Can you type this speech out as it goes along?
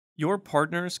Your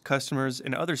partners, customers,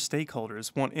 and other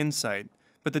stakeholders want insight,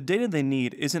 but the data they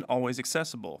need isn't always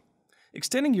accessible.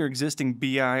 Extending your existing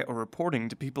BI or reporting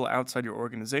to people outside your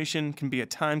organization can be a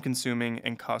time-consuming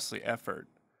and costly effort.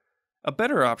 A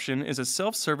better option is a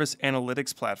self-service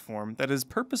analytics platform that is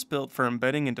purpose-built for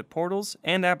embedding into portals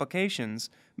and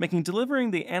applications, making delivering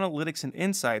the analytics and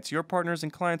insights your partners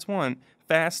and clients want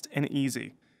fast and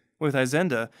easy. With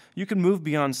Izenda, you can move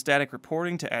beyond static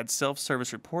reporting to add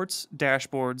self-service reports,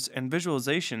 dashboards, and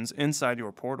visualizations inside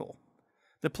your portal.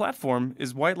 The platform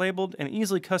is white-labeled and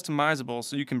easily customizable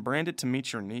so you can brand it to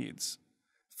meet your needs.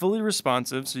 Fully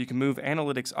responsive so you can move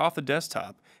analytics off the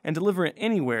desktop and deliver it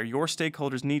anywhere your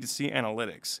stakeholders need to see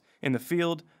analytics, in the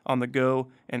field, on the go,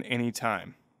 and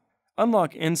anytime.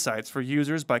 Unlock insights for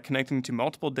users by connecting to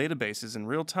multiple databases in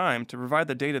real time to provide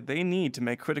the data they need to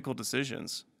make critical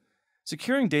decisions.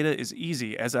 Securing data is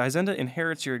easy as Izenda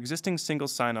inherits your existing single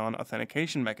sign-on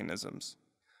authentication mechanisms.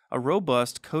 A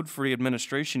robust, code-free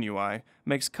administration UI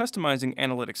makes customizing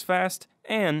analytics fast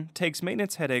and takes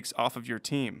maintenance headaches off of your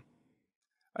team.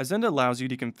 Izenda allows you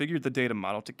to configure the data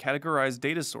model to categorize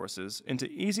data sources into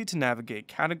easy-to-navigate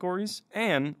categories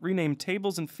and rename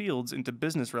tables and fields into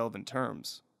business-relevant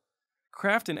terms.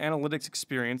 Craft an analytics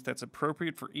experience that's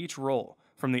appropriate for each role,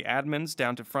 from the admins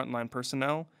down to frontline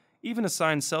personnel. Even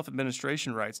assign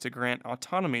self-administration rights to grant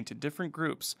autonomy to different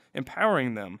groups,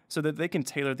 empowering them so that they can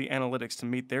tailor the analytics to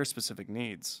meet their specific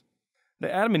needs. The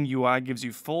admin UI gives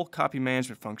you full copy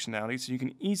management functionality so you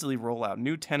can easily roll out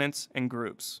new tenants and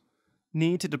groups.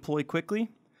 Need to deploy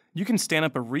quickly? You can stand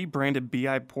up a rebranded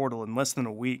BI portal in less than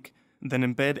a week, then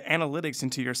embed analytics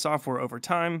into your software over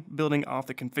time, building off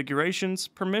the configurations,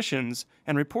 permissions,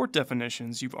 and report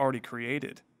definitions you've already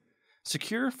created.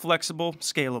 Secure, flexible,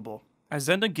 scalable.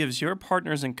 Izenda gives your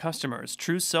partners and customers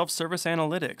true self-service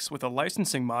analytics with a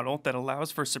licensing model that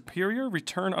allows for superior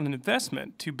return on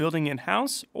investment to building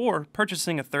in-house or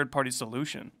purchasing a third-party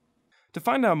solution. To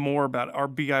find out more about our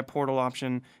BI portal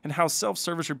option and how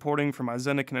self-service reporting from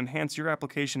Izenda can enhance your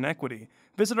application equity,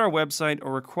 visit our website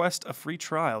or request a free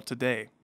trial today.